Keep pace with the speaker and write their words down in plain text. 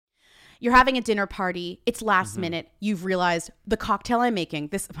You're having a dinner party. It's last minute. You've realized the cocktail I'm making,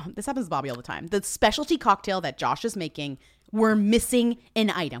 this happens to Bobby all the time. The specialty cocktail that Josh is making, we're missing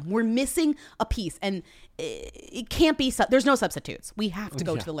an item. We're missing a piece. And it can't be, there's no substitutes. We have to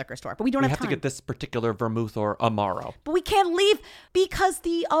go to the liquor store, but we don't have time. We have to get this particular vermouth or Amaro. But we can't leave because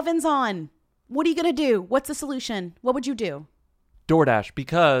the oven's on. What are you going to do? What's the solution? What would you do? DoorDash,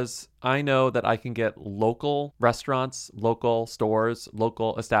 because I know that I can get local restaurants, local stores,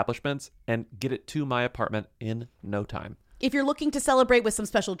 local establishments, and get it to my apartment in no time. If you're looking to celebrate with some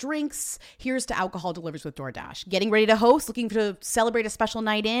special drinks, here's to Alcohol Delivers with DoorDash. Getting ready to host, looking to celebrate a special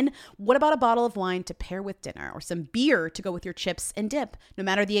night in? What about a bottle of wine to pair with dinner or some beer to go with your chips and dip? No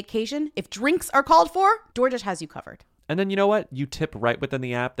matter the occasion, if drinks are called for, DoorDash has you covered. And then you know what? You tip right within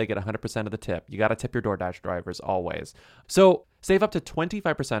the app. They get 100% of the tip. You got to tip your DoorDash drivers always. So save up to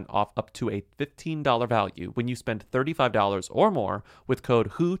 25% off up to a $15 value when you spend $35 or more with code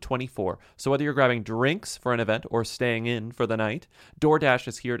WHO24. So whether you're grabbing drinks for an event or staying in for the night, DoorDash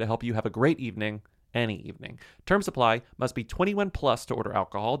is here to help you have a great evening any evening. Terms apply. Must be 21 plus to order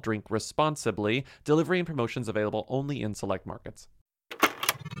alcohol. Drink responsibly. Delivery and promotions available only in select markets.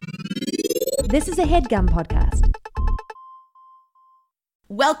 This is a HeadGum podcast.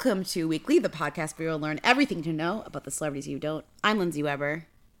 Welcome to Weekly, the podcast where you'll learn everything to know about the celebrities you don't. I'm Lindsay Weber.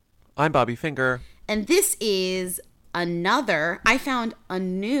 I'm Bobby Finger. And this is I found a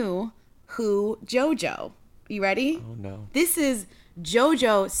new Who JoJo. You ready? Oh, no. This is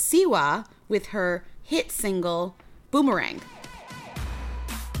JoJo Siwa with her hit single, Boomerang.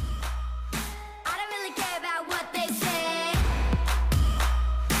 I don't really care about what they say.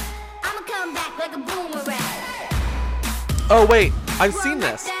 I'ma come back like a boomerang. Oh, wait. I've seen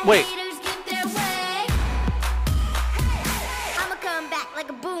this. Wait. I'ma come back like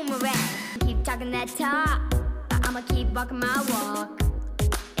a boomerang. Keep talking that talk, but I'ma keep walking my walk.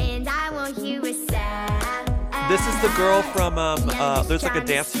 And I won't hear a sound. This is the girl from there's like a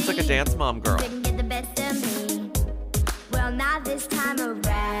dance. She's like a dance mom girl. Get the best of me. Well, not this time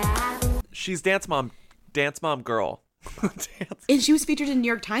around. She's dance mom girl. And she was featured in New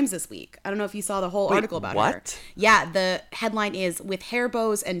York Times this week. I don't know if you saw the whole article about her. What? Yeah, the headline is, with hair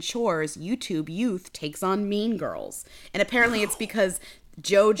bows and chores, YouTube youth takes on Mean Girls. And apparently it's because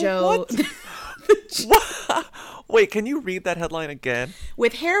JoJo... What? Wait, can you read that headline again?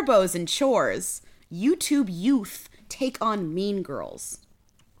 With hair bows and chores, YouTube youth take on Mean Girls.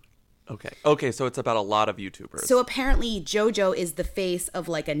 Okay, so it's about a lot of YouTubers. So apparently JoJo is the face of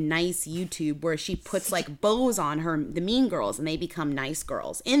like a nice YouTube where she puts like bows on the Mean Girls and they become nice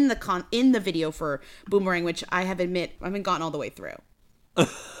girls in the video for Boomerang, which I haven't gotten all the way through.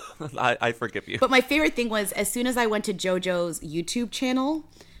 I forgive you. But my favorite thing was, as soon as I went to JoJo's YouTube channel,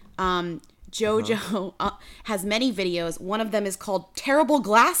 JoJo has many videos. One of them is called Terrible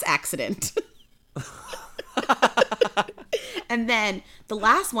Glass Accident. And then the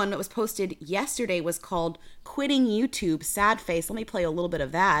last one that was posted yesterday was called Quitting YouTube, Sad Face. Let me play a little bit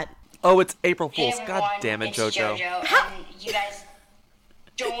of that. Oh, it's April Fool's. Hey God everyone, damn it, it's JoJo. And you guys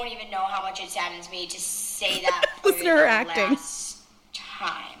don't even know how much it saddens me to say that for Listen to her the acting. last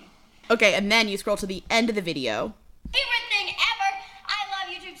time. Okay, and then you scroll to the end of the video. Favorite thing ever. I love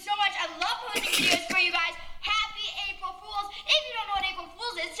YouTube so much. I love posting videos for you guys. Happy April Fools. If you don't know what April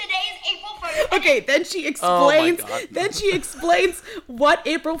Fools is, today is April 1st. Okay, then she explains what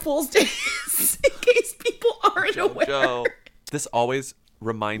April Fool's Day is in case people aren't aware. JoJo. This always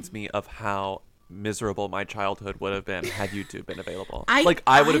reminds me of how miserable my childhood would have been had YouTube been available. I would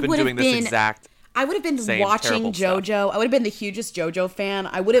have been doing this exact. I would have been watching JoJo. Stuff. I would have been the hugest JoJo fan.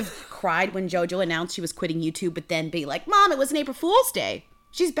 I would have cried when JoJo announced she was quitting YouTube, but then be like, Mom, it was an April Fool's Day.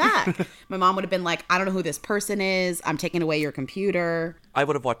 She's back. My mom would have been like, I don't know who this person is. I'm taking away your computer. I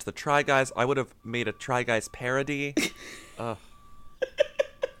would have watched the Try Guys. I would have made a Try Guys parody.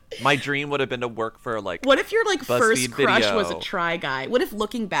 My dream would have been to work for like. What if your like BuzzFeed first crush video. was a Try Guy? What if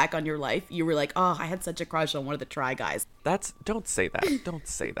looking back on your life, you were like, oh, I had such a crush on one of the Try Guys? Don't say that. Don't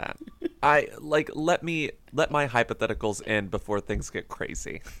say that. Let my hypotheticals end before things get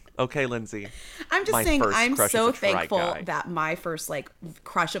crazy. Okay, Lindsay. I'm just my saying, first I'm crush so is a Try thankful Guy. that my first like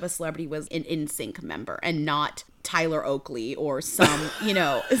crush of a celebrity was an NSYNC member and not Tyler Oakley or some,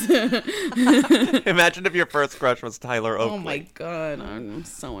 Imagine if your first crush was Tyler Oakley. Oh my God, I'm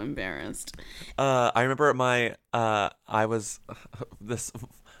so embarrassed. I remember I was this.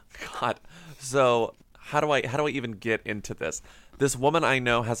 God. So how do I even get into this? This woman I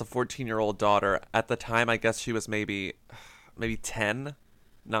know has a 14-year-old daughter. At the time, I guess she was maybe 10,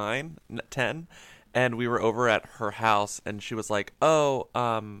 and we were over at her house, and she was like, "Oh,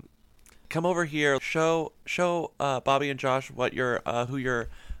 come over here, show Bobby and Josh what who your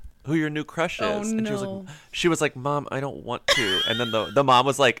who your new crush is. Oh, And no. she was like, Mom, I don't want to. And then the mom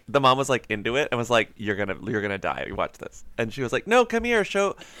was like into it and was like, you're gonna die. You watch this. And she was like, no, come here,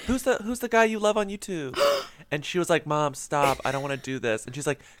 show who's the guy you love on YouTube. And she was like, Mom, stop, I don't want to do this. And she's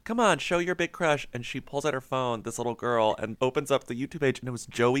like, come on, show your big crush. And she pulls out her phone, this little girl, and opens up the YouTube page, and it was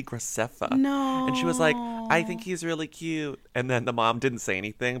Joey Graceffa. No. And she was like, I think he's really cute. And then the mom didn't say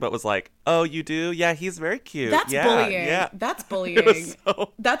anything, but was like, oh, you do? Yeah, he's very cute. That's yeah, bullying. Yeah. That's It bullying. was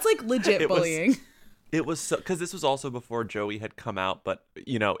so- That's like legit It was- bullying. It was so, because this was also before Joey had come out, but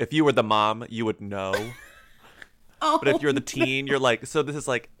if you were the mom, you would know. Oh, But if you're the teen, you're like, so this is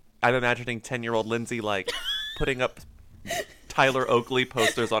like, I'm imagining 10-year-old Lindsay like putting up Tyler Oakley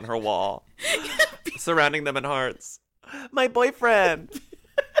posters on her wall, surrounding them in hearts. My boyfriend,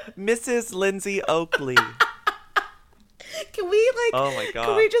 Mrs. Lindsay Oakley. can we like? Oh my God.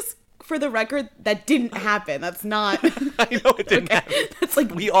 Can we just, for the record, that didn't happen. That's not. I know it didn't happen. That's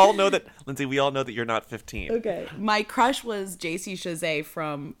like We all know that, Lindsay, we all know that you're not 15. okay. My crush was JC Chazé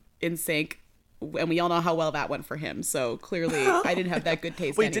from NSYNC, and we all know how well that went for him. So clearly, I didn't have that good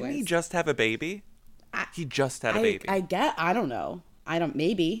taste. Wait, anyways. didn't he just have a baby? He just had a baby. I get. I don't know.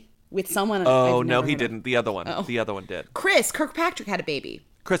 Maybe with someone. Oh, I've no, never he heard of. didn't. The other one. Oh. The other one did. Chris Kirkpatrick had a baby.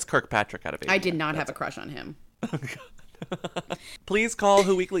 Chris Kirkpatrick had a baby. I did not have a crush on him. Please call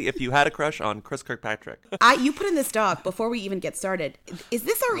Who Weekly if you had a crush on Chris Kirkpatrick. You put in this doc before we even get started. Is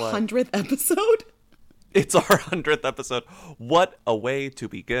this our What? 100th episode? It's our 100th episode. What a way to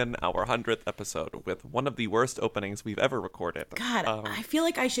begin our 100th episode with one of the worst openings we've ever recorded. God, I feel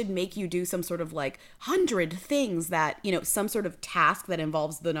like I should make you do some sort of like 100 things that, some sort of task that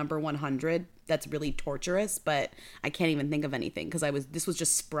involves the number 100 that's really torturous, but I can't even think of anything because this was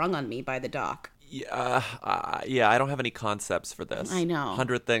just sprung on me by the doc. Yeah, I don't have any concepts for this. I know.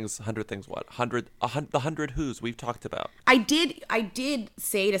 100 things what? The 100 who's we've talked about. I did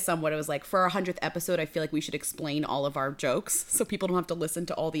say to someone, it was like, for our 100th episode, I feel like we should explain all of our jokes so people don't have to listen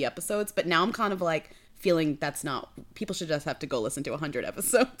to all the episodes. But now I'm kind of like feeling that's not, people should just have to go listen to 100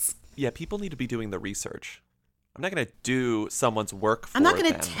 episodes. Yeah, people need to be doing the research. I'm not going to do someone's work for I'm not going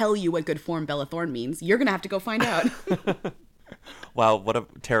to them. tell you what good form Bella Thorne means. You're going to have to go find out. Wow, what a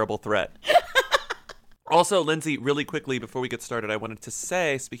terrible threat. Also, Lindsay, really quickly before we get started, I wanted to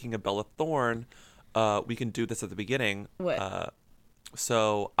say, speaking of Bella Thorne, we can do this at the beginning. What?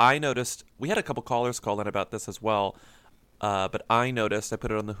 So I noticed, we had a couple callers call in about this as well, but I noticed, I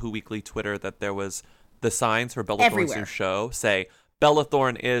put it on the Who Weekly Twitter, that there was the signs for Bella Everywhere. Thorne's new show say, Bella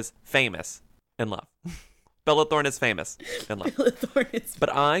Thorne is famous in love. Bella Thorne is famous in love. Bella Thorne is.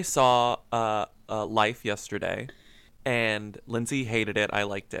 But I saw Life yesterday, and Lindsay hated it. I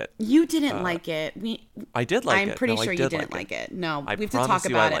liked it. You didn't like it. I did like it. I'm pretty No, I sure you did didn't like like it. No, I we have to talk promise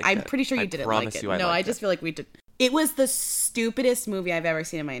you I about it. liked I'm it. pretty sure you I didn't promise like it. you I No, I liked just it. feel like we did. It was the stupidest movie I've ever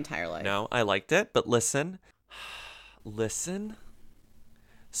seen in my entire life. No, I liked it, but listen.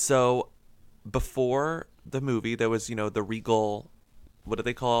 So before the movie, there was, the Regal, what do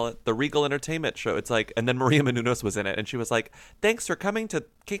they call it? The Regal Entertainment Show. It's like, and then Maria Menounos was in it, and she was like, thanks for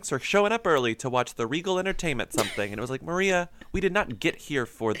showing up early to watch the Regal Entertainment something. And it was like, Maria, we did not get here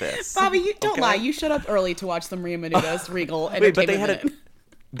for this. Bobby, you don't Okay? lie. You showed up early to watch the Maria Menounos Regal Wait, Entertainment but they had Minute.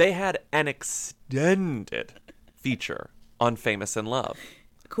 they had an extended feature on Famous in Love.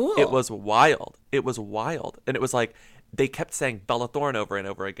 Cool. It was wild. It was wild. And it was like, they kept saying Bella Thorne over and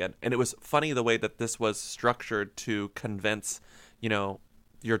over again. And it was funny the way that this was structured to convince,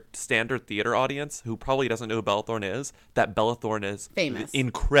 your standard theater audience, who probably doesn't know who Bella Thorne is, that Bella Thorne is Famous.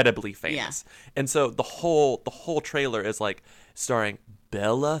 incredibly famous. And so the whole trailer is like starring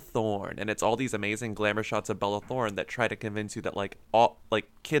Bella Thorne, and it's all these amazing glamour shots of Bella Thorne that try to convince you that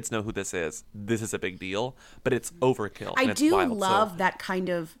kids know who this is. This is a big deal, but it's overkill. I and it's do wild. love So, that kind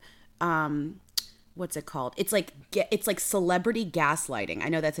of what's it called? It's like celebrity gaslighting. I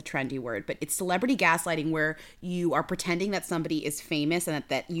know that's a trendy word, but it's celebrity gaslighting where you are pretending that somebody is famous and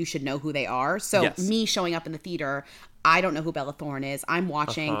that you should know who they are. So Yes. me showing up in the theater, I don't know who Bella Thorne is. I'm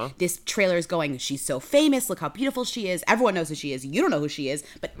watching this trailer is going, she's so famous. Look how beautiful she is. Everyone knows who she is. You don't know who she is,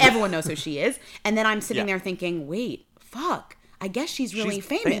 but everyone knows who she is. And then I'm sitting Yeah. there thinking, wait, fuck. I guess she's really she's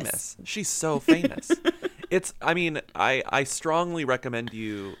famous. She's so famous. I strongly recommend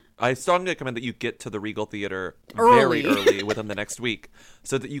that you get to the Regal Theater Early. very early within the next week,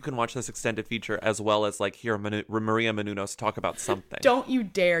 so that you can watch this extended feature as well as hear Maria Menounos talk about something. Don't you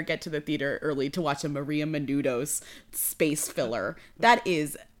dare get to the theater early to watch a Maria Menounos space filler. That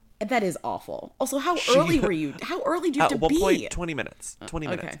is awful. Also, how early were you? How early do you have At to one be? point, 20 minutes. 20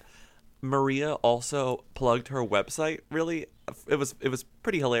 minutes. Okay. Maria also plugged her website really it was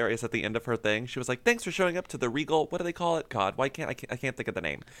pretty hilarious at the end of her thing. She was like, "Thanks for showing up to the Regal. What do they call it? God, why can't I can't think of the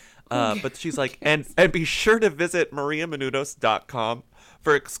name." But she's like, and be sure to visit mariamenounos.com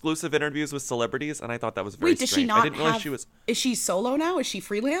for exclusive interviews with celebrities. And I thought that was very Wait, does strange. she not I didn't realize have, she was. Is she solo now? Is she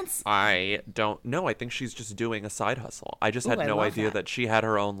freelance? I don't know. I think she's just doing a side hustle. I just had I no love idea that she had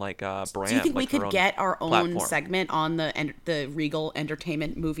her own like brand. Do you think we like, her could own get our own platform. segment on the Regal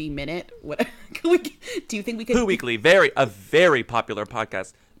Entertainment Movie Minute? What do you think we could? Who Weekly, a very popular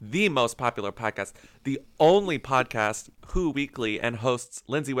podcast, the most popular podcast, the only podcast, Who Weekly, and hosts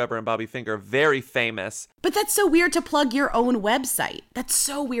Lindsay Weber and Bobby Finger, very famous. But that's so weird to plug your own website. That's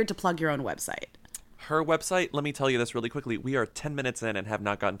so weird to plug your own website. Her website, let me tell you this really quickly. We are 10 minutes in and have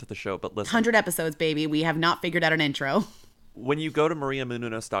not gotten to the show, but listen. 100 episodes, baby. We have not figured out an intro. When you go to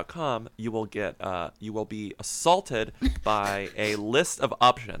mariamenounos.com, you will be assaulted by a list of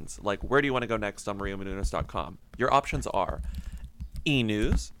options. Like, where do you want to go next on mariamenounos.com? Your options are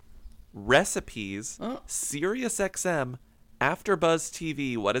e-news, recipes, SiriusXM, AfterBuzz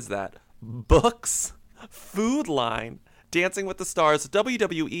TV, what is that? Books, Food Line, Dancing with the Stars,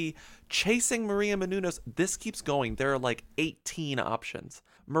 WWE, Chasing Maria Menounos. This keeps going. There are like 18 options.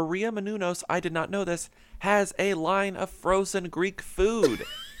 Maria Menounos, I did not know this, has a line of frozen Greek food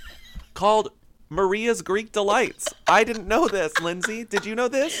called Maria's Greek Delights. I didn't know this, Lindsay. Did you know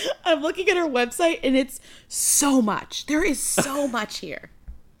this? I'm looking at her website and it's so much. There is so much here.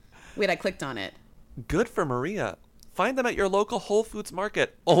 Wait, I clicked on it. Good for Maria. Find them at your local Whole Foods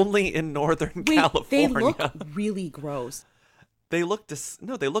market, only in Northern Wait, California. they look really gross. They look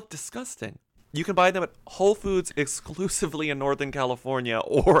disgusting. You can buy them at Whole Foods exclusively in Northern California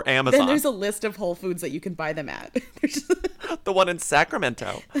or Amazon. Then there's a list of Whole Foods that you can buy them at. The one in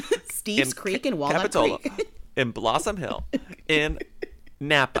Sacramento, Steve's Creek and Walnut Capitola, Creek. in Blossom Hill, in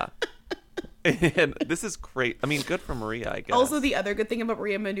Napa. And this is great. I mean, good for Maria, I guess. Also, the other good thing about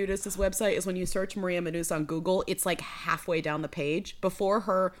Maria Menounos' website is when you search Maria Menounos on Google, it's like halfway down the page. Before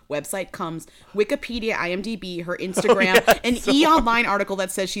her website comes Wikipedia, IMDb, her Instagram, an E-Online article that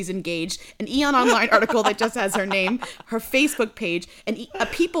says she's engaged, an E-Online article that just has her name, her Facebook page, and a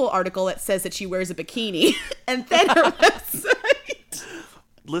People article that says that she wears a bikini, and then her website.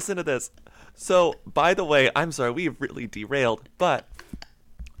 Listen to this. So, by the way, I'm sorry, we've really derailed, but...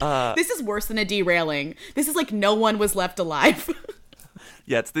 This is worse than a derailing. This is like no one was left alive.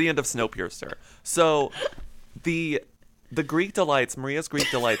 Yeah, it's the end of Snowpiercer. So the Greek Delights, Maria's Greek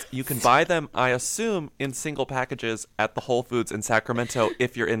Delights, you can buy them, I assume, in single packages at the Whole Foods in Sacramento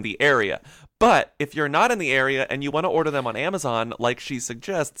if you're in the area. But if you're not in the area and you want to order them on Amazon, like she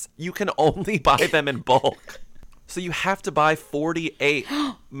suggests, you can only buy them in bulk. So you have to buy 48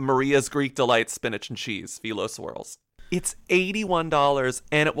 Maria's Greek Delights spinach and cheese phyllo swirls. It's $81,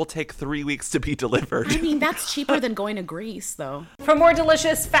 and it will take 3 weeks to be delivered. I mean, that's cheaper than going to Greece, though. For more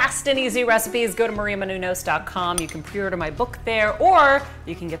delicious, fast, and easy recipes, go to mariamenounos.com. You can pre-order my book there, or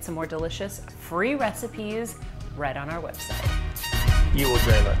you can get some more delicious free recipes right on our website. You will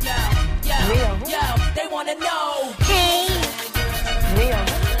dream it. Mia. They want to know. Hey, Mia.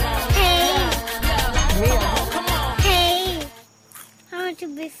 hey, Mia. Come on. hey. I want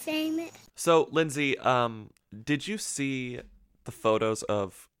to be famous. So, Lindsay, did you see the photos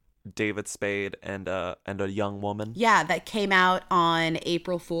of David Spade and a young woman? Yeah, that came out on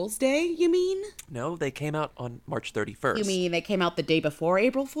April Fool's Day, you mean? No, they came out on March 31st. You mean they came out the day before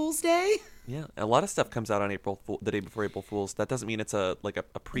April Fool's Day? Yeah, a lot of stuff comes out on the day before April Fool's. That doesn't mean it's a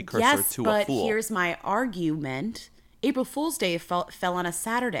precursor Yes, to a but fool. here's my argument. April Fool's Day fell on a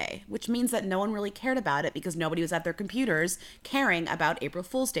Saturday, which means that no one really cared about it because nobody was at their computers caring about April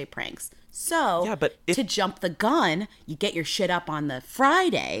Fool's Day pranks. So, Yeah, but to jump the gun, you get your shit up on the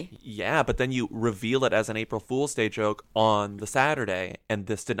Friday. Yeah, but then you reveal it as an April Fool's Day joke on the Saturday, and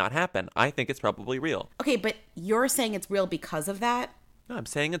this did not happen. I think it's probably real. Okay, but you're saying it's real because of that? No, I'm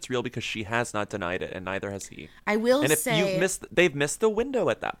saying it's real because she has not denied it, and neither has he. I will And if say... they've missed the window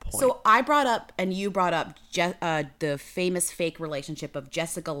at that point. So I brought up, and you brought up, the famous fake relationship of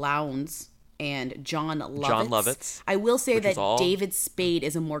Jessica Lowndes and John Lovitz. John Lovitz, I will say which is that all- David Spade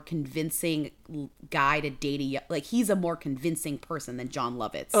is a more convincing guy to date he's a more convincing person than John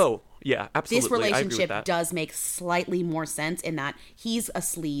Lovitz. Oh, yeah, absolutely. This I agree with relationship that. does make slightly more sense in that he's a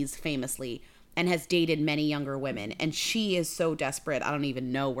sleaze, famously, and has dated many younger women, and she is so desperate, I don't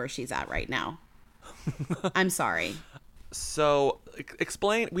even know where she's at right now. I'm sorry. So,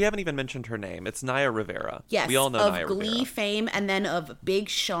 explain. We haven't even mentioned her name. It's Naya Rivera. Yes, we all know of Naya Glee Rivera. fame, and then of Big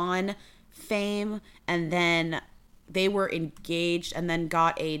Sean fame, and then they were engaged, and then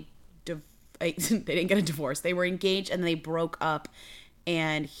got they didn't get a divorce. They were engaged, and they broke up,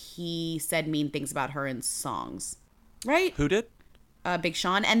 and he said mean things about her in songs. right? Who did? Big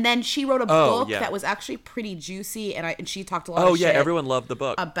Sean. And then she wrote a Oh, book yeah. that was actually pretty juicy, and she talked a lot Oh of yeah, shit everyone loved the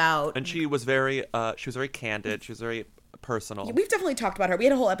book. about. And she was very candid. She was very personal. We've definitely talked about her. We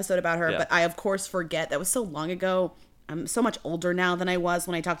had a whole episode about her, Yeah. but I of course forget. That was so long ago. I'm so much older now than I was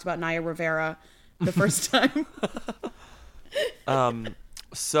when I talked about Naya Rivera the first time.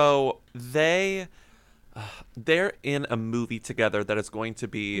 So they're in a movie together that is going to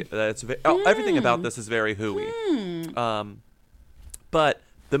be everything about this is very hooey. But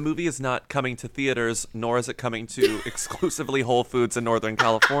the movie is not coming to theaters, nor is it coming to exclusively Whole Foods in Northern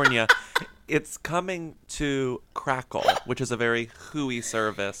California. It's coming to Crackle, which is a very hooey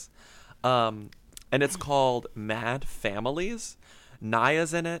service. And it's called Mad Families.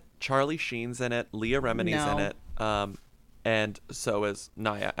 Naya's in it, Charlie Sheen's in it, Leah Remini's in it. And so is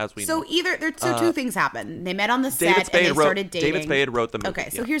Naya, as we know. So two things happened. They met on the set and they started dating. David Spade wrote the movie. Okay,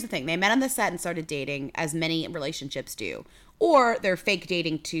 so here's the thing. They met on the set and started dating, as many relationships do. Or they're fake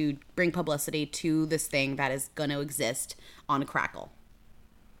dating to bring publicity to this thing that is going to exist on Crackle.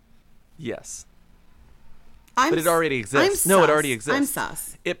 Yes. But it already exists. I'm No, it sus. already exists. I'm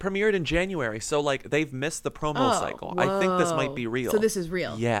sus. It premiered in January, so like they've missed the promo cycle. I think this might be real. So this is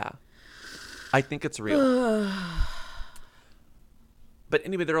real. Yeah. I think it's real. But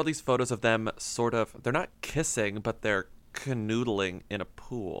anyway, there are all these photos of them sort of, they're not kissing, but they're canoodling in a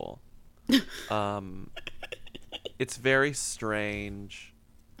pool. It's very strange.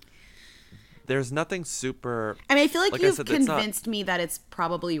 There's nothing super... I mean, I feel like I you've said, it's not- convinced me that it's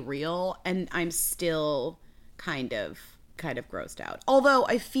probably real, and I'm still kind of grossed out. Although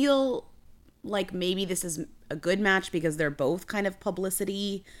I feel like maybe this is a good match because they're both kind of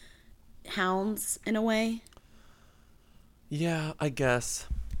publicity hounds in a way. Yeah, I guess.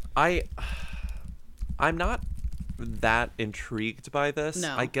 I'm not that intrigued by this.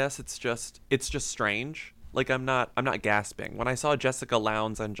 No. I guess it's just strange. Like I'm not gasping. When I saw Jessica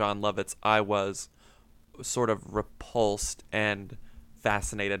Lowndes and John Lovitz, I was sort of repulsed and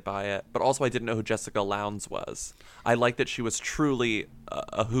fascinated by it. But also I didn't know who Jessica Lowndes was. I like that she was truly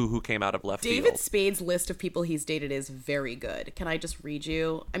a who came out of left David field. Spade's list of people he's dated is very good. Can I just read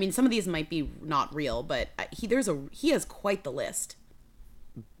you? I mean, some of these might be not real, but he has quite the list.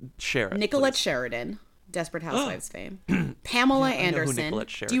 Share it, Nicolette please. Sheridan, Desperate Housewives fame. Pamela I know who Anderson. Nicolette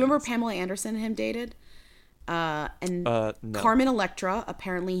Do Sheridan you remember is. Pamela Anderson him dated? And No. Carmen Electra,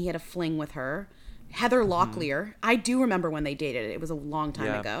 apparently he had a fling with her. Heather Locklear. I do remember when they dated. It was a long time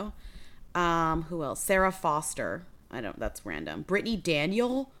Yeah. ago. Who else? Sarah Foster. That's random. Brittany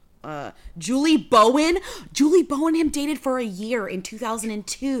Daniel. Julie Bowen. Julie Bowen him dated for a year in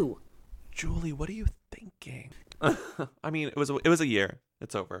 2002. Julie, what are you thinking? I mean, it was a year.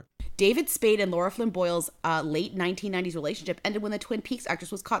 It's over. David Spade and Laura Flynn Boyle's late 1990s relationship ended when the Twin Peaks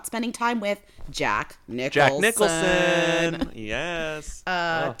actress was caught spending time with Jack Nicholson. Jack Nicholson. Yes.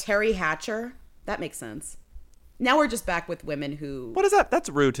 Terry Hatcher. That makes sense. Now we're just back with women who... What is that? That's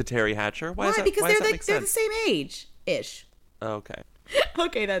rude to Terry Hatcher. Why? Because why does that they're make the sense? same age-ish. Okay.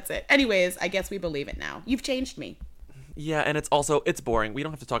 Okay, that's it. Anyways, I guess we believe it now. You've changed me. Yeah, and it's boring. We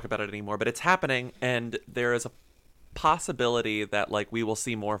don't have to talk about it anymore, but it's happening, and there is a possibility that like we will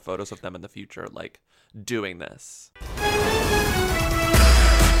see more photos of them in the future, like doing this.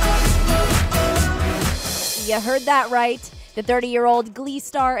 You heard that right. The 30-year-old Glee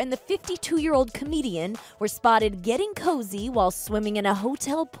star and the 52-year-old comedian were spotted getting cozy while swimming in a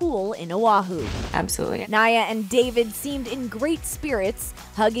hotel pool in Oahu. Absolutely. Naya and David seemed in great spirits,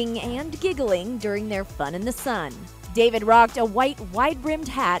 hugging and giggling during their fun in the sun. David rocked a white, wide-brimmed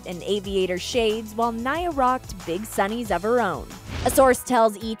hat and aviator shades, while Naya rocked big sunnies of her own. A source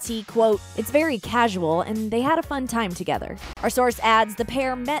tells ET, quote, "It's very casual and they had a fun time together." Our source adds the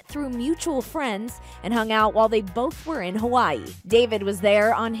pair met through mutual friends and hung out while they both were in Hawaii. David was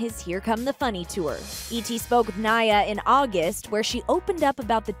there on his Here Come the Funny tour. ET spoke with Naya in August, where she opened up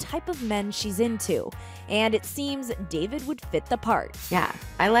about the type of men she's into, and it seems David would fit the part. Yeah,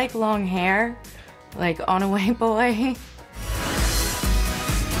 I like long hair, like on a white boy.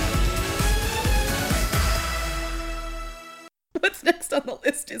 What's next on the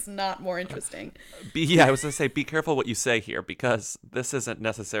list is not more interesting. I was gonna say, be careful what you say here because this isn't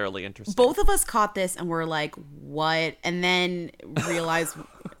necessarily interesting. Both of us caught this and we're like, what? And then realized,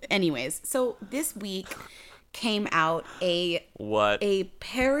 anyways. So this week came out a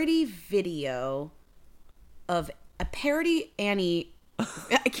parody video of a parody Annie.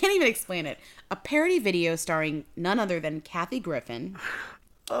 I can't even explain it. A parody video starring none other than Kathy Griffin,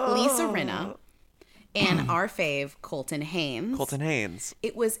 Lisa Rinna, and our fave, Colton Haynes. Colton Haynes.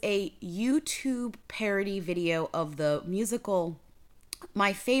 It was a YouTube parody video of the musical,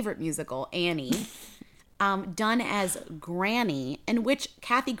 my favorite musical, Annie. done as Granny, in which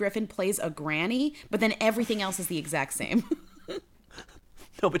Kathy Griffin plays a granny, but then everything else is the exact same.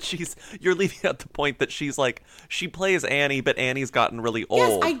 No, but you're leaving out the point that she's like, she plays Annie, but Annie's gotten really old.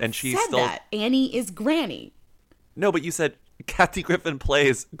 Yes, I and she's said still. that. Annie is Granny. No, but you said Kathy Griffin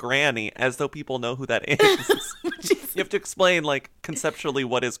plays Granny as though people know who that is. You have to explain, like, conceptually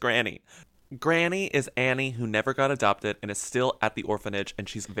what is Granny. Granny is Annie who never got adopted and is still at the orphanage, and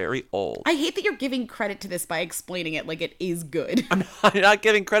she's very old. I hate that you're giving credit to this by explaining it like it is good. I'm not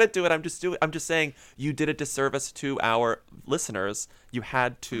giving credit to it. I'm just saying you did a disservice to our listeners. You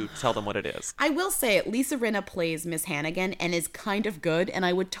had to tell them what it is. I will say it. Lisa Rinna plays Miss Hannigan and is kind of good, and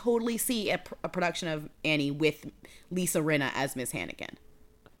I would totally see a production of Annie with Lisa Rinna as Miss Hannigan.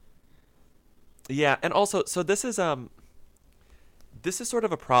 Yeah, and also, so this is sort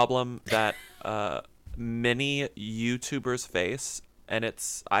of a problem that many YouTubers face, and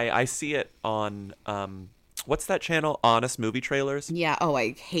I see it on what's that channel? Honest Movie Trailers. Yeah. Oh,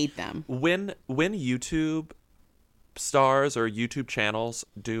 I hate them. When YouTube stars or YouTube channels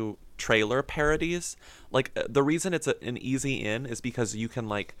do trailer parodies, like the reason it's an easy in is because you can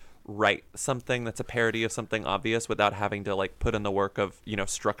like write something that's a parody of something obvious without having to like put in the work of, you know,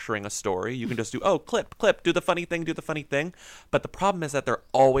 structuring a story. You can just do, clip, do the funny thing. But the problem is that they're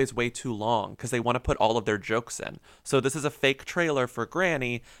always way too long because they want to put all of their jokes in. So this is a fake trailer for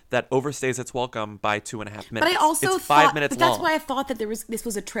Granny that overstays its welcome by 2.5 minutes. But I also it's 5 minutes that's long. why I thought that this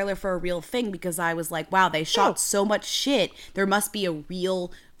was a trailer for a real thing, because I was like, wow, they shot so much shit. There must be a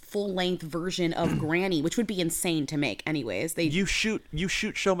real full-length version of Granny, which would be insane to make anyways. You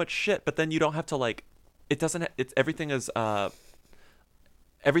shoot so much shit, but then you don't have to like, everything is like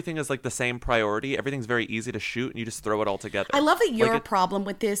the same priority. Everything's very easy to shoot and you just throw it all together. I love that your problem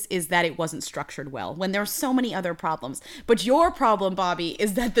with this is that it wasn't structured well when there are so many other problems. But your problem, Bobby,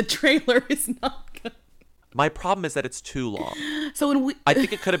 is that the trailer is not good. My problem is that it's too long. So I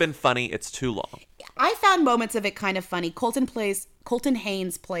think it could have been funny. It's too long. I found moments of it kind of funny. Colton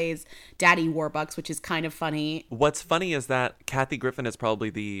Haynes plays Daddy Warbucks, which is kind of funny. What's funny is that Kathy Griffin is probably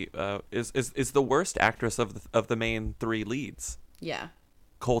the worst actress of the main three leads. Yeah.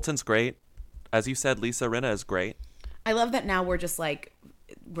 Colton's great. As you said, Lisa Rinna is great. I love that now we're just like,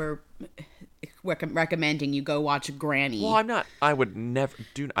 we're recommending you go watch Granny. Well, I'm not. I would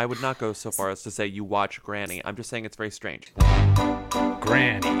not go so far as to say you watch Granny. I'm just saying it's very strange.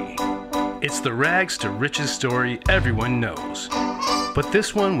 Granny. It's the rags to riches story everyone knows. But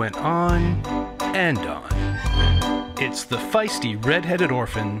this one went on and on. It's the feisty red-headed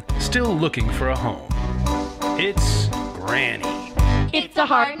orphan still looking for a home. It's Granny. It's a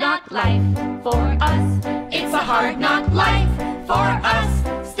hard knock life for us. It's a hard knock life for us.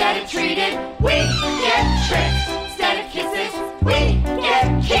 Instead of treated, we get tricked. Instead of kisses, we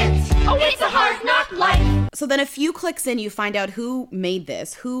get kicked. Oh, it's a hard knock life. So then a few clicks in, you find out who made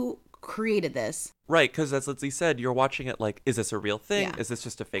this, who created this. Right, because as Lindsay said, you're watching it like, is this a real thing? Yeah. Is this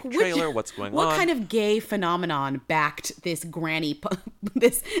just a fake trailer? What's going on? What kind of gay phenomenon backed this Granny?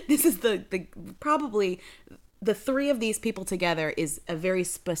 This is the probably the three of these people together is a very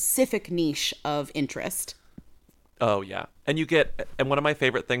specific niche of interest. Oh yeah, and one of my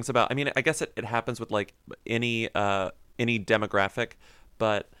favorite things about, I mean, I guess it happens with like any demographic,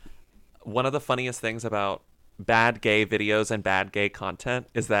 but one of the funniest things about bad gay videos and bad gay content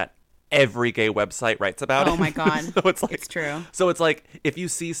is that every gay website writes about it. Oh my God. So it's like, it's true. So it's like, if you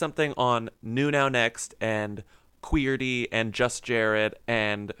see something on New Now Next and Queerty and Just Jared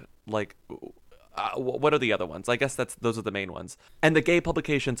and like, what are the other ones? I guess those are the main ones. And the gay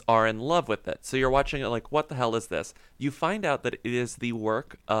publications are in love with it. So you're watching it like, what the hell is this? You find out that it is the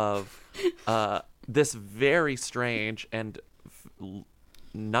work of this very strange and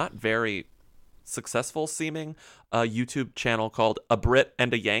not very successful seeming YouTube channel called A Brit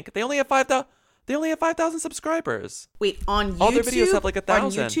and a Yank. They only have 5,000 subscribers. Wait, on YouTube? All their videos have like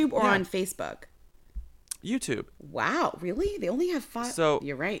 1,000. On YouTube or on Facebook? YouTube. Wow, really? They only have 5. So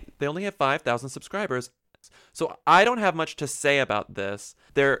you're right. They only have 5,000 subscribers. So I don't have much to say about this.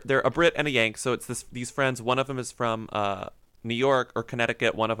 They're a Brit and a Yank. So it's these friends. One of them is from New York or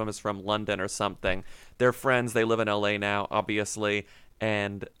Connecticut. One of them is from London or something. They're friends. They live in LA now, obviously,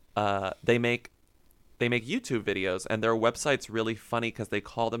 and they make YouTube videos, and their website's really funny because they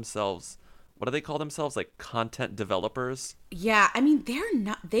call themselves, what do they call themselves? Like content developers? Yeah, I mean,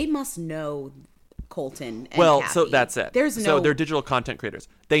 they must know Colton and Well, Kathy. so that's it. So they're digital content creators.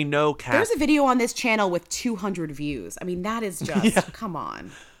 They know Kathy. There's a video on this channel with 200 views. I mean, that is just, come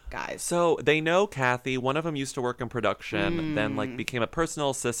on. guys. So they know Kathy. One of them used to work in production, then like became a personal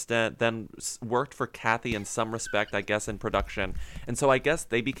assistant, then worked for Kathy in some respect, I guess, in production. And so I guess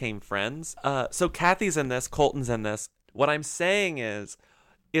they became friends. So Kathy's in this, Colton's in this. What I'm saying is,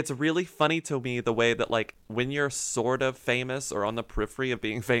 it's really funny to me the way that like when you're sort of famous or on the periphery of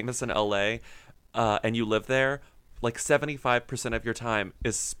being famous in LA, and you live there, like 75% of your time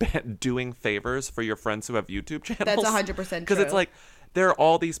is spent doing favors for your friends who have YouTube channels. That's 100% true. Because it's like, there are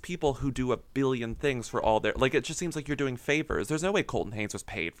all these people who do a billion things for all their, like, it just seems like you're doing favors. There's no way Colton Haynes was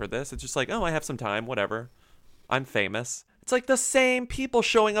paid for this. It's just like, oh, I have some time, whatever. I'm famous. It's like the same people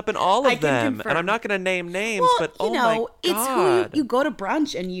showing up in all of them. confirm. And I'm not going to name names, Well, but you oh know, my it's God. who you go to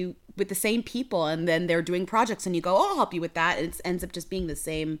brunch and you with the same people, and then they're doing projects, and you go, "Oh, I'll help you with that." And it ends up just being the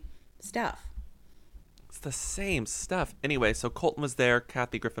same stuff. It's the same stuff. Anyway, so Colton was there.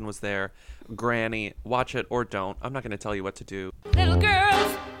 Kathy Griffin was there. Granny, watch it or don't. I'm not going to tell you what to do. Little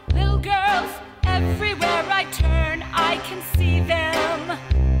girls, everywhere I turn, I can see them.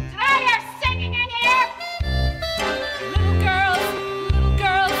 Today you're singing in here. Little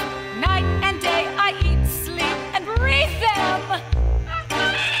girls, night and day I eat, sleep, and breathe them.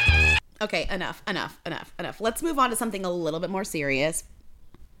 Okay, enough. Let's move on to something a little bit more serious.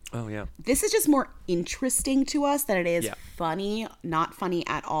 Oh, yeah. This is just more interesting to us than it is Yeah. funny, not funny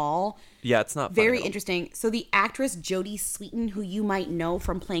at all. Yeah, it's not funny Very at all. interesting. So the actress Jodie Sweetin, who you might know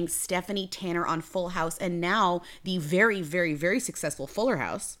from playing Stephanie Tanner on Full House, and now the very, very, very successful Fuller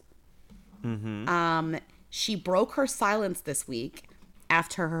House. She broke her silence this week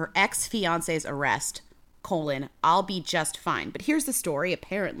after her ex-fiance's arrest, I'll be just fine. But here's the story,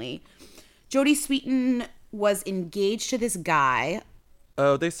 apparently. Jodie Sweetin was engaged to this guy.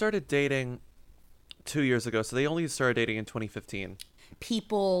 Oh, they started dating 2 years ago, so they only started dating in 2015.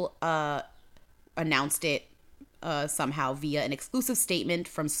 People announced it somehow via an exclusive statement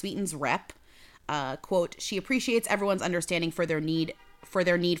from Sweetin's rep. Quote, she appreciates everyone's understanding for their need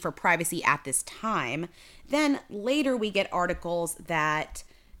for privacy at this time. Then later we get articles that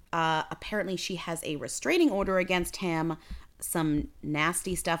apparently she has a restraining order against him. Some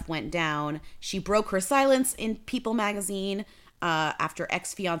nasty stuff went down. She broke her silence in People magazine after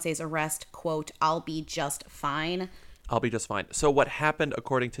ex-fiance's arrest. Quote, I'll be just fine. I'll be just fine. So what happened,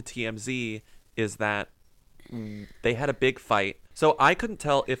 according to TMZ, is that they had a big fight. So I couldn't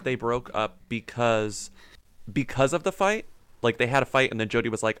tell if they broke up because of the fight. Like, they had a fight and then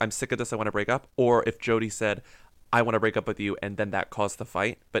Jodie was like, I'm sick of this, I want to break up. Or if Jodie said, I want to break up with you, and then that caused the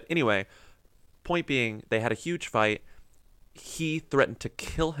fight. But anyway, point being, they had a huge fight. He threatened to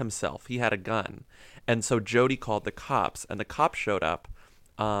kill himself. He had a gun. And so Jodie called the cops, and the cops showed up.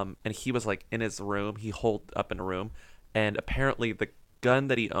 And he was like in his room. He holed up in a room. And apparently the gun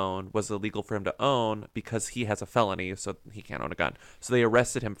that he owned was illegal for him to own because he has a felony, so he can't own a gun. So they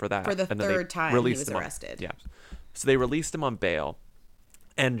arrested him for that. For the and then third they time he released was him arrested. Yeah. So they released him on bail.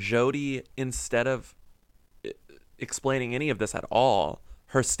 And Jodie, instead of explaining any of this at all,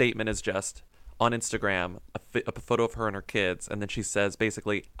 her statement is just on Instagram, a photo of her and her kids. And then she says,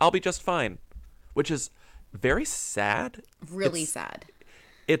 basically, I'll be just fine, which is very sad. Really sad.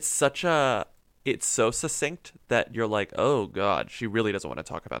 It's so succinct that you're like, oh God, she really doesn't want to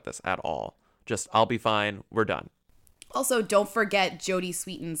talk about this at all. Just, I'll be fine. We're done. Also, don't forget Jodie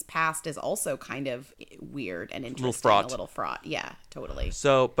Sweetin's past is also kind of weird and interesting. A little fraught. Yeah, totally.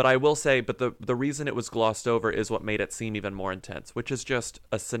 So, but I will say, but the reason it was glossed over is what made it seem even more intense, which is just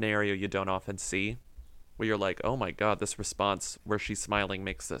a scenario you don't often see, where you're like, oh my God, this response where she's smiling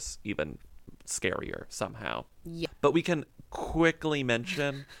makes this even scarier somehow. Yeah. But we can quickly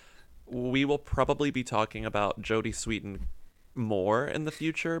mention, we will probably be talking about Jodie Sweetin more in the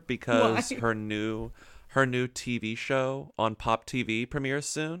future because Why? her new TV show on Pop TV premieres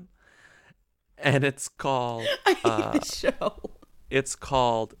soon, and it's called I hate this show. It's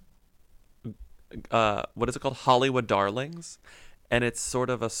called what is it called? Hollywood Darlings, and it's sort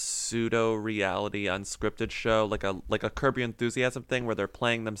of a pseudo reality unscripted show, like a Curb Your Enthusiasm thing where they're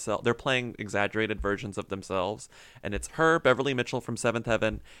playing exaggerated versions of themselves, and it's her, Beverly Mitchell from Seventh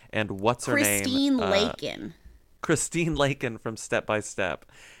Heaven, and what's her name? Christine Lakin from Step by Step.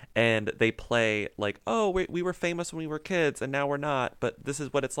 And they play like, oh, we were famous when we were kids and now we're not, but this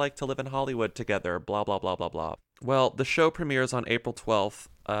is what it's like to live in Hollywood together, blah, blah, blah, blah, blah. Well, the show premieres on April 12th.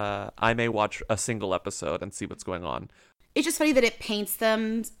 I may watch a single episode and see what's going on. It's just funny that it paints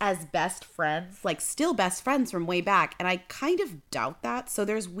them as best friends, like still best friends from way back. And I kind of doubt that. So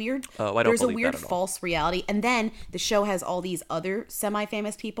there's a weird false reality. And then the show has all these other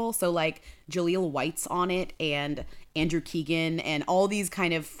semi-famous people. So like Jaleel White's on it and Andrew Keegan and all these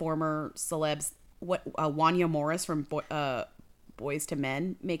kind of former celebs. Wanya Morris from Boys to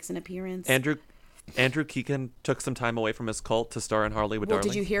Men makes an appearance. Andrew Keegan took some time away from his cult to star in Harley with Darling.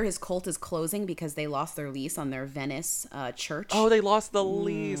 Did you hear his cult is closing because they lost their lease on their Venice church? Oh, they lost the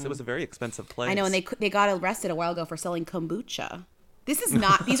lease. It was a very expensive place. I know, and they got arrested a while ago for selling kombucha. These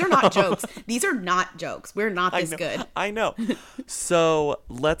are not jokes. These are not jokes. We're not this good. I know. So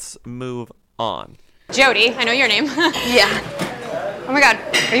let's move on. Jody, I know your name. Yeah. Oh my God,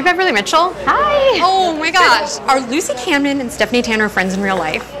 are you Beverly Mitchell? Hi. Oh my gosh, are Lucy Camden and Stephanie Tanner friends in real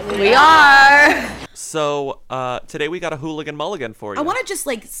life? We are. So today we got a hooligan mulligan for you. I want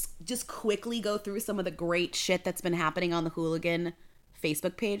to just quickly go through some of the great shit that's been happening on the Hooligan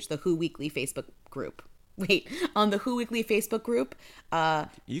Facebook page, the Who Weekly Facebook group. On the Who Weekly Facebook group.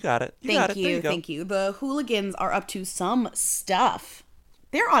 You got it. Thank you. The hooligans are up to some stuff.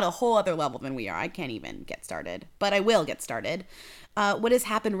 They're on a whole other level than we are. I can't even get started, but I will get started. What has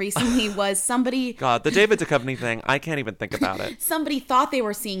happened recently was somebody... God, the David Duchovny thing, I can't even think about it. Somebody thought they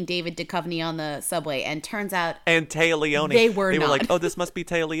were seeing David Duchovny on the subway, and turns out... And Téa Leoni. They were like, oh, this must be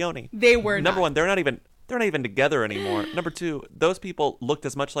Téa Leoni. They were not. Number one, they're not even together anymore. Number two, those people looked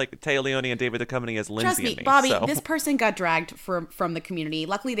as much like Téa Leoni and David Duchovny as Lindsay Trust me, and me. Bobby, so. This person got dragged from the community.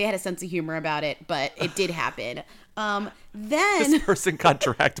 Luckily, they had a sense of humor about it, but it did happen. Then this person got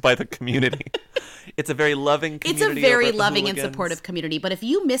dragged by the community. It's a very loving community. It's a very loving and supportive community. But if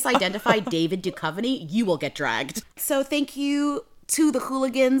you misidentify David Duchovny, you will get dragged. So thank you to the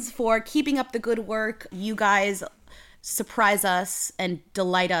hooligans for keeping up the good work. You guys surprise us and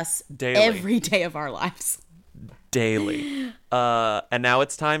delight us daily. Every day of our lives. Daily. And now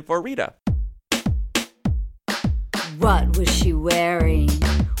it's time for Rita. What was she wearing?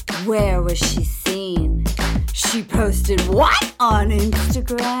 Where was she seen? She posted what on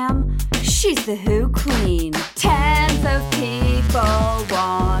Instagram? She's the Who Queen. Tens of people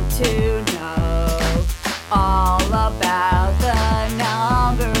want to know all about the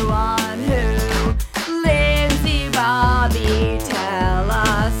number one Who. Lindsay, Bobby, tell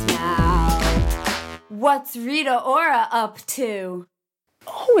us now. What's Rita Ora up to?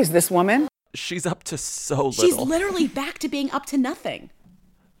 Who is this woman? She's up to so little. She's literally back to being up to nothing.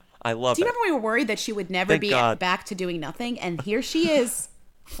 I love it. Do you remember we were worried that she would never be back to doing nothing? And here she is,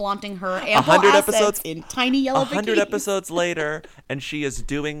 flaunting her ample assets in tiny yellow bikinis. 100 episodes later, and she is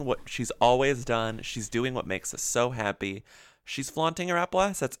doing what she's always done. She's doing what makes us so happy. She's flaunting her Apple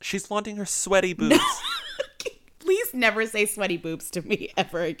assets. She's flaunting her sweaty boobs. Please never say sweaty boobs to me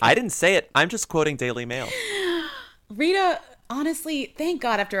ever again. I didn't say it. I'm just quoting Daily Mail. Rita, honestly, thank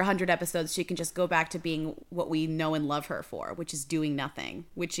God after 100 episodes, she can just go back to being what we know and love her for, which is doing nothing,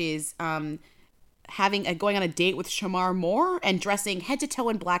 which is going on a date with Shamar Moore and dressing head to toe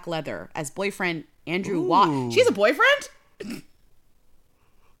in black leather as boyfriend Andrew Watt. She's a boyfriend?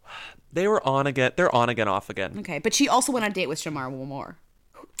 They're on again, off again. Okay, but she also went on a date with Shamar Moore.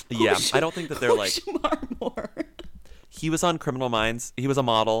 I don't think that they're like... Shamar Moore? He was on Criminal Minds. He was a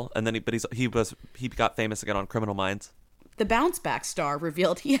model, and then he got famous again on Criminal Minds. The Bounce Back star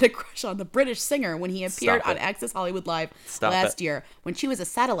revealed he had a crush on the British singer when he appeared on Access Hollywood Live last year when she was a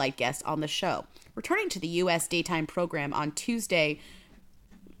satellite guest on the show. Returning to the U.S. daytime program on Tuesday,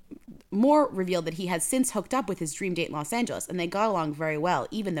 Moore revealed that he has since hooked up with his dream date in Los Angeles, and they got along very well,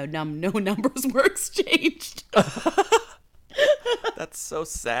 even though no numbers were exchanged. That's so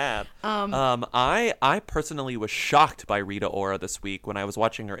sad. I personally was shocked by Rita Ora this week when I was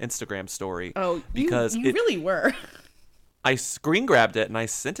watching her Instagram story. Oh, because you really were. I screen grabbed it and I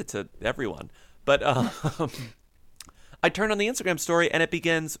sent it to everyone. But I turned on the Instagram story and it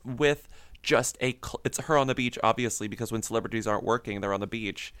begins with just it's her on the beach, obviously, because when celebrities aren't working, they're on the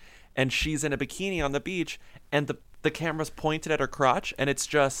beach. And she's in a bikini on the beach and the camera's pointed at her crotch and it's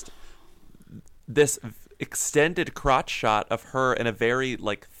just this extended crotch shot of her in a very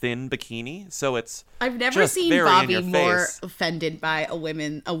thin bikini. So it's I've never seen Bobby more offended by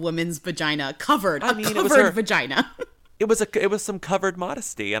a woman's vagina covered. It was her vagina. It was some covered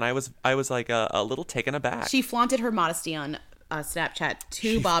modesty, and I was like a little taken aback. She flaunted her modesty on Snapchat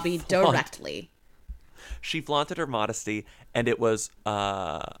to Bobby directly. She flaunted her modesty, and it was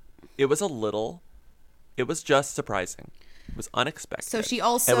just surprising. It was unexpected. So she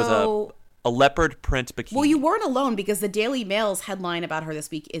also... It was a leopard print bikini. Well, you weren't alone because the Daily Mail's headline about her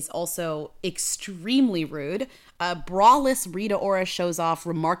this week is also extremely rude. Braless Rita Ora shows off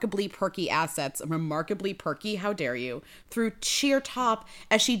remarkably perky assets. Remarkably perky, how dare you, through sheer top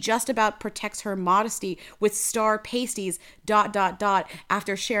as she just about protects her modesty with star pasties ...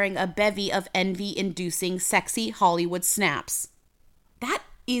 after sharing a bevy of envy-inducing sexy Hollywood snaps. That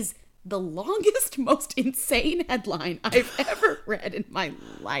is the longest, most insane headline I've ever read in my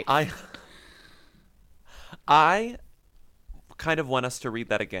life. I kind of want us to read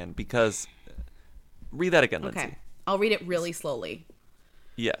that again because read that again, Lindsay. Okay. I'll read it really slowly.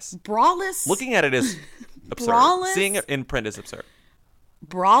 Yes. Braless. Looking at it is absurd. Braless. Seeing it in print is absurd.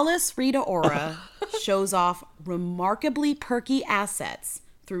 Braless Rita Ora shows off remarkably perky assets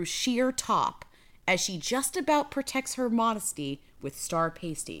through sheer top as she just about protects her modesty with star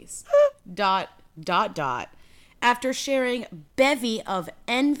pasties. ... After sharing bevy of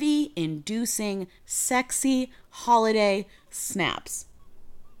envy-inducing, sexy holiday snaps.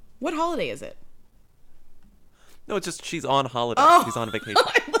 What holiday is it? No, it's just she's on holiday. Oh. She's on vacation.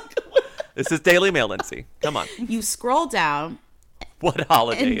 This is Daily Mail, Lindsay. Come on. You scroll down. What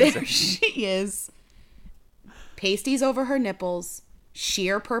holiday And is there it? she is. Pasties over her nipples,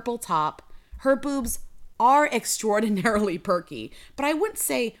 sheer purple top. Her boobs are extraordinarily perky, but I wouldn't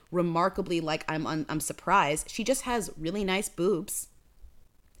say remarkably like I'm surprised. She just has really nice boobs.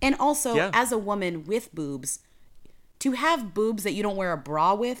 And also, as a woman with boobs, to have boobs that you don't wear a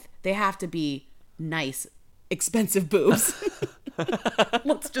bra with, they have to be nice, expensive boobs.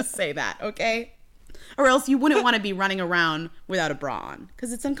 Let's just say that, okay? Or else you wouldn't want to be running around without a bra on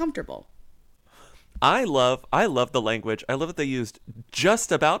because it's uncomfortable. I love the language. I love that they used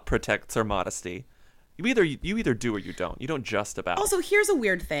just about protects her modesty. You either do or you don't. You don't just about. Also, here's a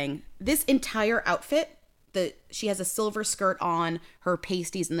weird thing. This entire outfit, she has a silver skirt on, her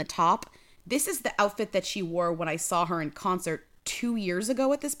pasties in the top. This is the outfit that she wore when I saw her in concert 2 years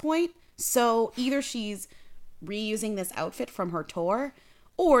ago at this point. So either she's reusing this outfit from her tour,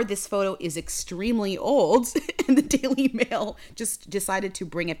 or this photo is extremely old and the Daily Mail just decided to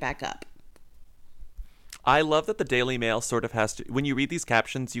bring it back up. I love that the Daily Mail sort of has to, when you read these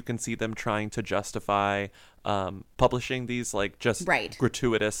captions, you can see them trying to justify publishing these like just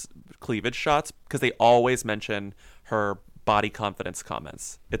gratuitous cleavage shots because they always mention her body confidence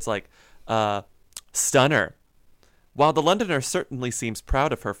comments. It's like, stunner. While the Londoner certainly seems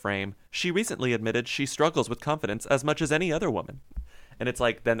proud of her frame, she recently admitted she struggles with confidence as much as any other woman. And it's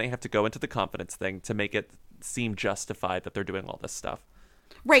like, then they have to go into the confidence thing to make it seem justified that they're doing all this stuff.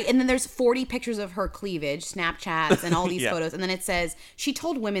 Right, and then there's 40 pictures of her cleavage, Snapchats, and all these photos. And then it says, she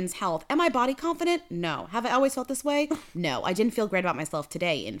told Women's Health, am I body confident? No. Have I always felt this way? No. I didn't feel great about myself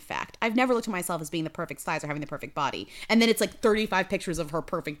today, in fact. I've never looked at myself as being the perfect size or having the perfect body. And then it's like 35 pictures of her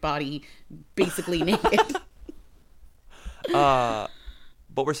perfect body, basically naked. What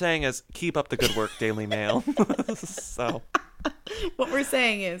we're saying is, keep up the good work, Daily Mail. So... What we're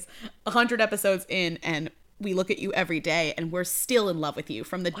saying is 100 episodes in and we look at you every day and we're still in love with you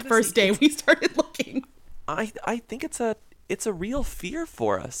from the first day we started looking. I think it's a real fear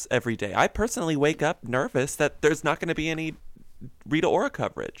for us every day. I personally wake up nervous that there's not going to be any Rita Ora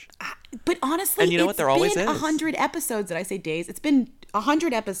coverage. But honestly, and you know what? There always is. 100 episodes. Did I say days? It's been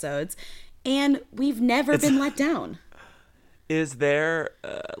 100 episodes and we've never been let down. Is there,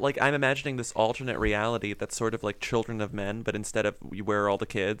 I'm imagining this alternate reality that's sort of like Children of Men, but instead of Where Are All the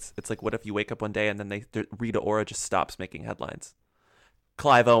Kids? It's like, what if you wake up one day and then Rita Ora just stops making headlines?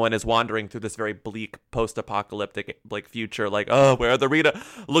 Clive Owen is wandering through this very bleak post-apocalyptic future, oh, where are the Rita?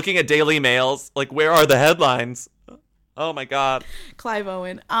 Looking at Daily Mails, where are the headlines? Oh my God. Clive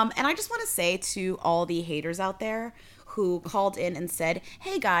Owen. And I just want to say to all the haters out there who called in and said,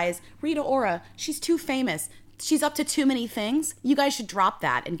 hey guys, Rita Ora, she's too famous. She's up to too many things. You guys should drop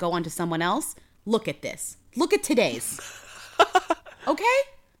that and go on to someone else. Look at this. Look at today's. Okay?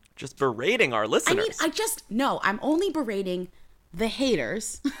 Just berating our listeners. I'm only berating the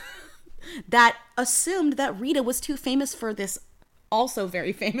haters that assumed that Rita was too famous for this also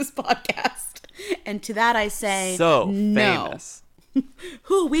very famous podcast. And to that I say, so no. Famous.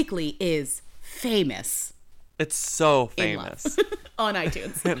 Who Weekly is famous. It's so famous. On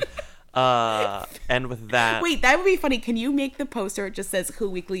iTunes. And with that... Wait, that would be funny. Can you make the poster it just says Who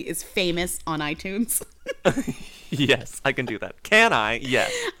Weekly is famous on iTunes? Yes, I can do that. Can I?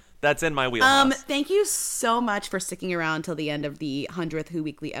 Yes. That's in my wheelhouse. Thank you so much for sticking around till the end of the 100th Who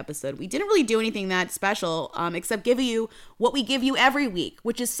Weekly episode. We didn't really do anything that special, except give you what we give you every week,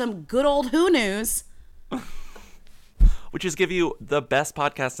 which is some good old Who news. Which is give you the best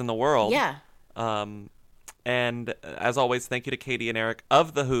podcast in the world. Yeah. And as always, thank you to Katie and Eric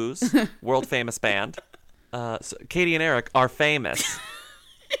of The Who's, world famous band. So Katie and Eric are famous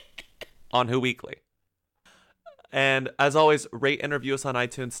on Who Weekly. And as always, rate and review us on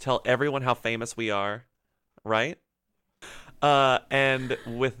iTunes. Tell everyone how famous we are, right? And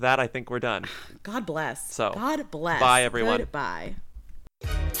with that, I think we're done. God bless. So, God bless. Bye, everyone. Goodbye.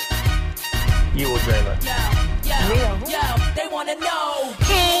 You will dream it. Yo, they want to know.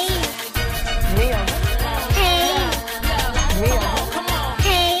 Hey. Come on.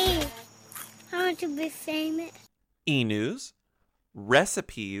 Hey. I want to be famous. E! News.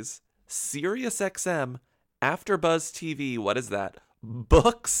 Recipes, SiriusXM, AfterBuzz TV, what is that?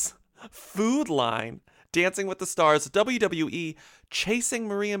 Books, Food Line, Dancing with the Stars, WWE, Chasing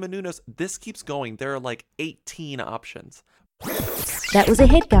Maria Menounos. This keeps going. There are like 18 options. That was a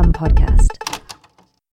HeadGum podcast.